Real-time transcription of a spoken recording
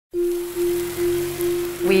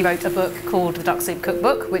We wrote a book called the Ducksoup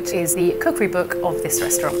cookbook, which is the cookery book of this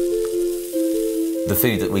restaurant. The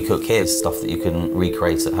food that we cook here is stuff that you can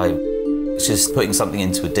recreate at home. It's just putting something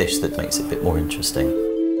into a dish that makes it a bit more interesting.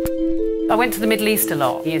 I went to the Middle East a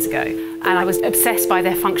lot years ago, and I was obsessed by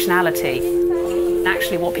their functionality.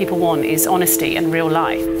 Actually, what people want is honesty and real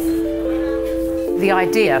life. The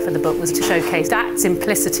idea for the book was to showcase that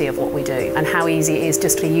simplicity of what we do and how easy it is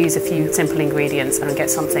just to use a few simple ingredients and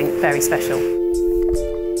get something very special.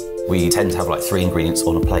 We tend to have like 3 ingredients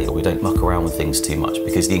on a plate, or we don't muck around with things too much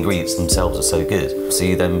because the ingredients themselves are so good. So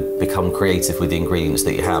you then become creative with the ingredients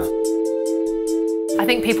that you have. I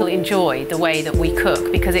think people enjoy the way that we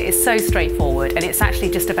cook because it is so straightforward, and it's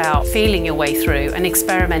actually just about feeling your way through and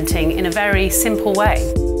experimenting in a very simple way.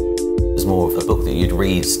 It's more of a book that you'd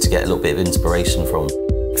read to get a little bit of inspiration from.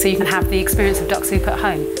 So you can have the experience of Ducksoup at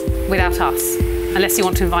home without us, unless you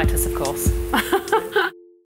want to invite us, of course.